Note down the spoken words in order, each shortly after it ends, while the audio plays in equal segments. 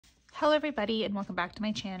Hello everybody and welcome back to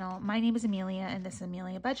my channel. My name is Amelia and this is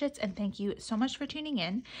Amelia Budgets, and thank you so much for tuning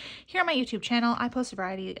in. Here on my YouTube channel, I post a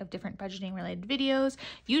variety of different budgeting related videos,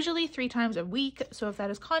 usually 3 times a week. So if that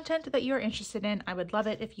is content that you're interested in, I would love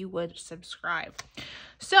it if you would subscribe.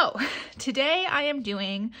 So today I am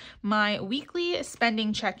doing my weekly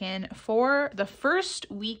spending check-in for the first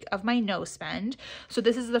week of my no spend. So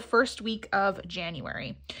this is the first week of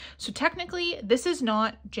January. So technically this is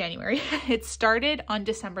not January. It started on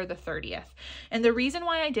December the 30th. And the reason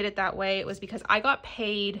why I did it that way was because I got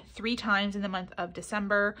paid 3 times in the month of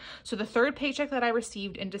December. So the third paycheck that I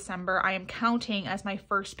received in December, I am counting as my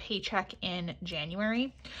first paycheck in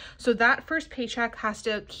January. So that first paycheck has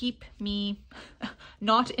to keep me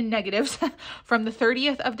not in negatives from the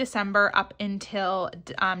 30th of December up until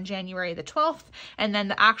January the 12th. And then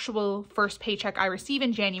the actual first paycheck I receive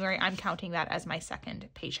in January, I'm counting that as my second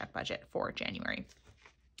paycheck budget for January.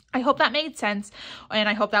 I hope that made sense, and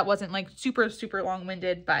I hope that wasn't like super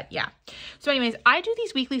long-winded, but yeah. So anyways, I do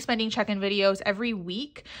these weekly spending check-in videos every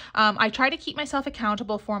week. I try to keep myself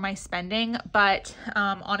accountable for my spending, but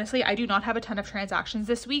honestly, I do not have a ton of transactions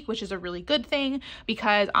this week, which is a really good thing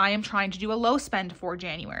because I am trying to do a low spend for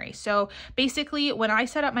January. So basically, when I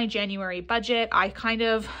set up my January budget, I kind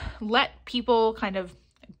of let people kind of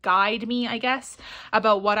guide me, I guess,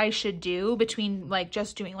 about what I should do between like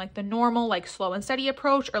just doing like the normal like slow and steady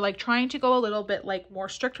approach, or like trying to go a little bit like more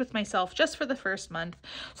strict with myself just for the first month,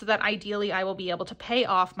 so that ideally I will be able to pay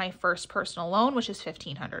off my first personal loan, which is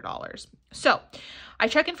 $1,500. So I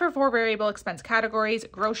check in for 4 variable expense categories: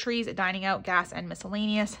 groceries, dining out, gas, and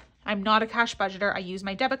miscellaneous. I'm not a cash budgeter. I use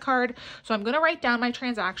my debit card. So I'm going to write down my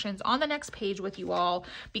transactions on the next page with you all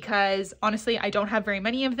because honestly, I don't have very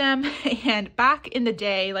many of them. And back in the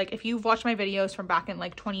day, like if you've watched my videos from back in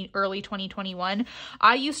like early 2021,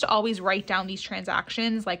 I used to always write down these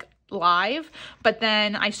transactions like live, but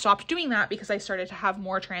then I stopped doing that because I started to have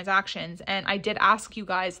more transactions. And I did ask you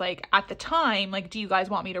guys like at the time, like, do you guys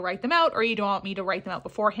want me to write them out, or you don't want me to write them out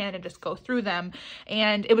beforehand and just go through them?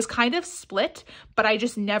 And it was kind of split, but I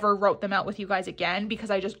just never wrote them out with you guys again because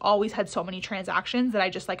I just always had so many transactions that I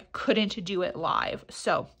just like couldn't do it live.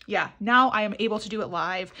 So yeah, now I am able to do it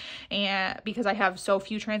live, and because I have so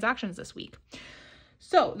few transactions this week.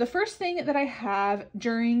 So the first thing that I have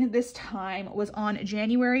during this time was on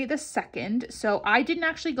January the 2nd. So I didn't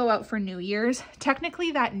actually go out for New Year's.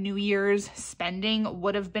 Technically that New Year's spending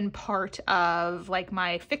would have been part of like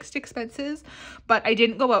my fixed expenses, but I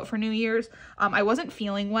didn't go out for New Year's. I wasn't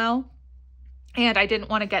feeling well, and I didn't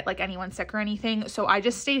want to get like anyone sick or anything. So I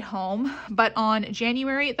just stayed home. But on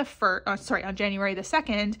January the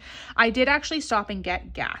 2nd, I did actually stop and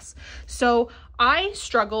get gas. So I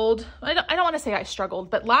struggled. I don't want to say I struggled,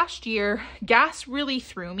 but last year gas really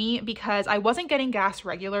threw me because I wasn't getting gas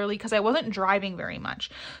regularly because I wasn't driving very much.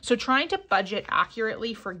 So trying to budget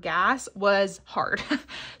accurately for gas was hard.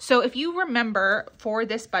 So if you remember, for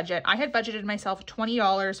this budget, I had budgeted myself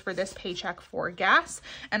 $20 for this paycheck for gas,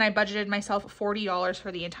 and I budgeted myself $40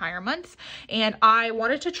 for the entire month. And I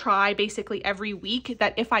wanted to try basically every week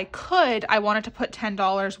that if I could, I wanted to put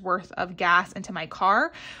 $10 worth of gas into my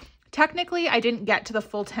car. Technically, I didn't get to the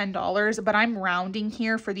full $10, but I'm rounding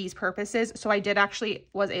here for these purposes. So I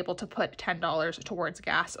was able to put $10 towards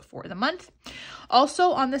gas for the month.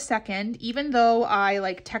 Also on the 2nd, even though I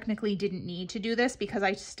like technically didn't need to do this because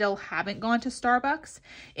I still haven't gone to Starbucks,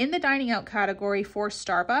 in the dining out category for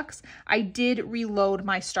Starbucks, I did reload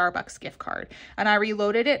my Starbucks gift card, and I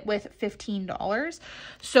reloaded it with $15.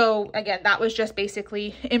 So again, that was just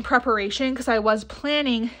basically in preparation because I was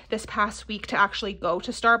planning this past week to actually go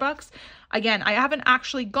to Starbucks. Again, I haven't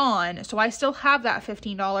actually gone, so I still have that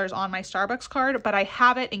 $15 on my Starbucks card, but I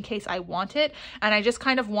have it in case I want it. And I just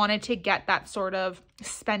kind of wanted to get that sort of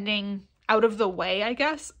spending out of the way, I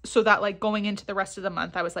guess, so that like going into the rest of the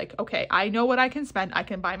month, I was like, okay, I know what I can spend. I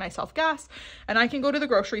can buy myself gas and I can go to the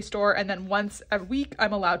grocery store. And then once a week,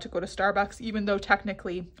 I'm allowed to go to Starbucks, even though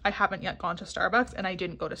technically I haven't yet gone to Starbucks, and I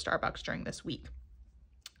didn't go to Starbucks during this week.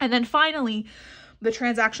 And then finally, the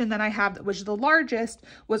transaction that I have, which is the largest,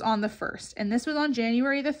 was on the 1st. And this was on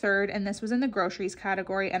January the 3rd, and this was in the groceries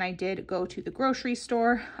category, and I did go to the grocery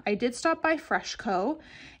store. I did stop by FreshCo,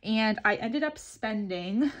 and I ended up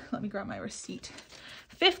spending, let me grab my receipt,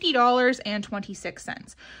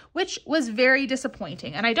 $50.26, which was very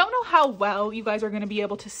disappointing. And I don't know how well you guys are going to be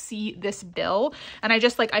able to see this bill. And I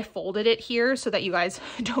folded it here so that you guys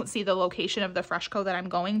don't see the location of the FreshCo that I'm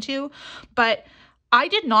going to, but I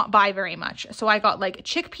did not buy very much. So I got like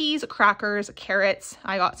chickpeas, crackers, carrots.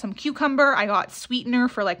 I got some cucumber. I got sweetener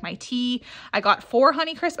for like my tea. I got 4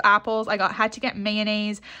 Honeycrisp apples. Had to get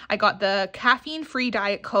mayonnaise. I got the caffeine-free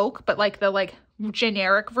Diet Coke, but like the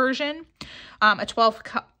generic version, a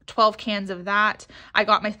 12 cans of that. I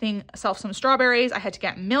got myself some strawberries. I had to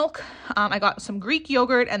get milk. I got some Greek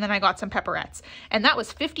yogurt, and then I got some pepperettes, and that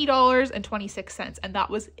was $50.26, and that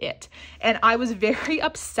was it. And I was very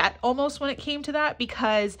upset almost when it came to that,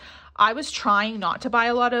 because I was trying not to buy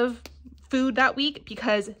a lot of food that week,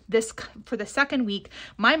 because for the second week,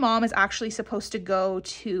 my mom is actually supposed to go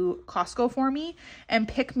to Costco for me and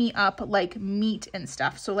pick me up like meat and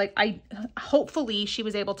stuff. So like hopefully she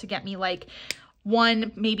was able to get me like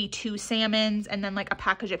 1, maybe 2 salmons, and then like a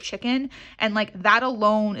package of chicken. And like that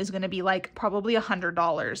alone is going to be like probably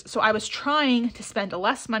 $100. So I was trying to spend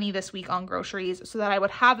less money this week on groceries so that I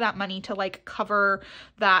would have that money to like cover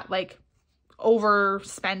that like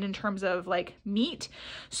overspend in terms of like meat.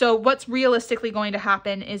 So what's realistically going to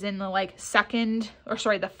happen is in the like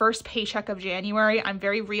the first paycheck of January, I'm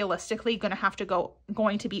very realistically going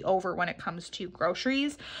to be over when it comes to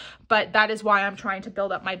groceries. But that is why I'm trying to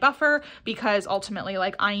build up my buffer, because ultimately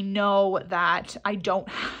like I know that I don't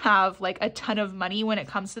have like a ton of money when it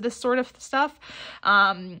comes to this sort of stuff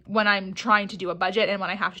when I'm trying to do a budget and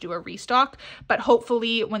when I have to do a restock. But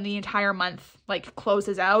hopefully when the entire month like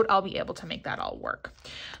closes out, I'll be able to make that all work.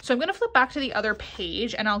 So I'm going to flip back to the other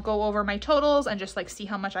page and I'll go over my totals and just like see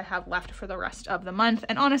how much I have left for the rest of the month.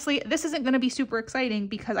 And honestly, this isn't going to be super exciting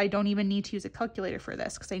because I don't even need to use a calculator for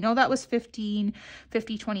this, because I know that was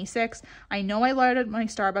 $15.26. I know I loaded my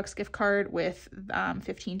Starbucks gift card with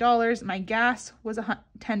 $15. My gas was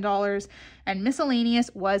 $10 and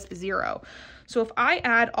miscellaneous was $0. So if I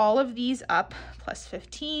add all of these up, plus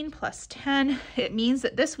 15, plus 10, it means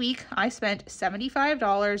that this week I spent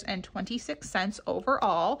 $75.26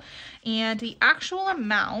 overall. And the actual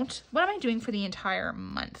amount, what am I doing for the entire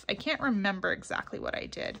month? I can't remember exactly what I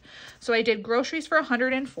did. So I did groceries for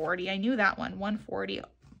 $140. I knew that one, $140.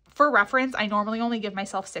 For reference, I normally only give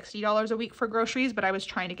myself $60 a week for groceries, but I was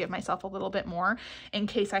trying to give myself a little bit more in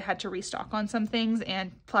case I had to restock on some things.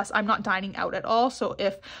 And plus, I'm not dining out at all. So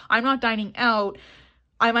if I'm not dining out,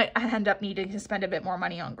 I might end up needing to spend a bit more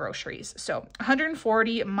money on groceries. So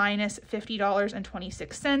 $140 minus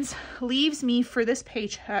 $50.26 leaves me for this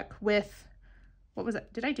paycheck with, what was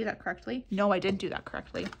it? Did I do that correctly? No, I didn't do that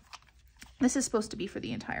correctly. This is supposed to be for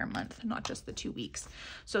the entire month, not just the 2 weeks.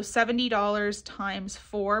 So $70 times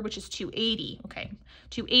 4, which is $280. Okay,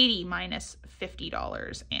 $280 minus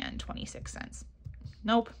 $50.26.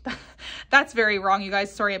 Nope, that's very wrong, you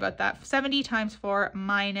guys. Sorry about that. 70 times 4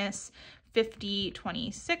 minus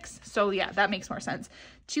 50.26. So yeah, that makes more sense.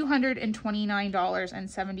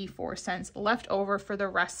 $229.74 left over for the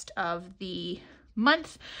rest of the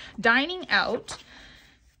month. Dining out.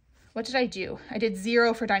 What did I do? I did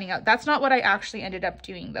 $0 for dining out. That's not what I actually ended up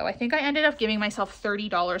doing though. I think I ended up giving myself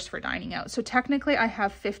 $30 for dining out. So technically I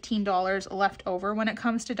have $15 left over when it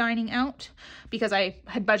comes to dining out, because I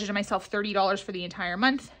had budgeted myself $30 for the entire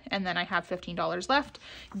month and then I have $15 left.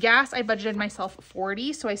 Gas, I budgeted myself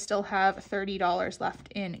 $40, so I still have $30 left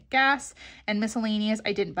in gas. And miscellaneous,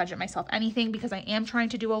 I didn't budget myself anything because I am trying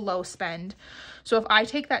to do a low spend. So if I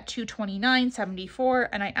take that $229.74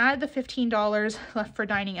 and I add the $15 left for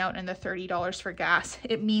dining out and the $30 for gas,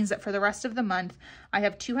 it means that for the rest of the month, I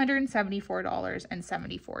have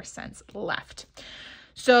 $274.74 left.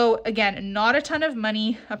 So again, not a ton of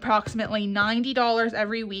money, approximately $90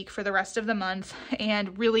 every week for the rest of the month.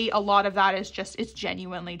 And really a lot of that is it's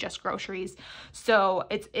genuinely just groceries. So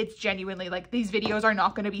it's genuinely like, these videos are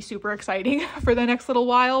not going to be super exciting for the next little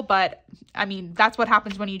while, but I mean, that's what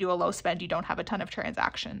happens when you do a low spend. You don't have a ton of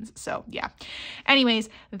transactions. So yeah. Anyways,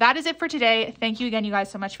 that is it for today. Thank you again, you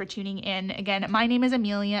guys, so much for tuning in. Again, my name is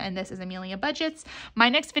Amelia and this is Amelia Budgets. My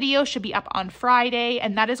next video should be up on Friday,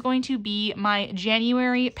 and that is going to be my January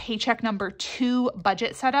paycheck number 2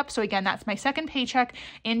 budget setup. So again, that's my second paycheck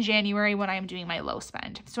in January when I am doing my low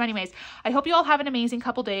spend. So anyways, I hope you all have an amazing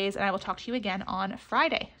couple days, and I will talk to you again on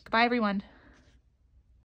Friday. Goodbye, everyone.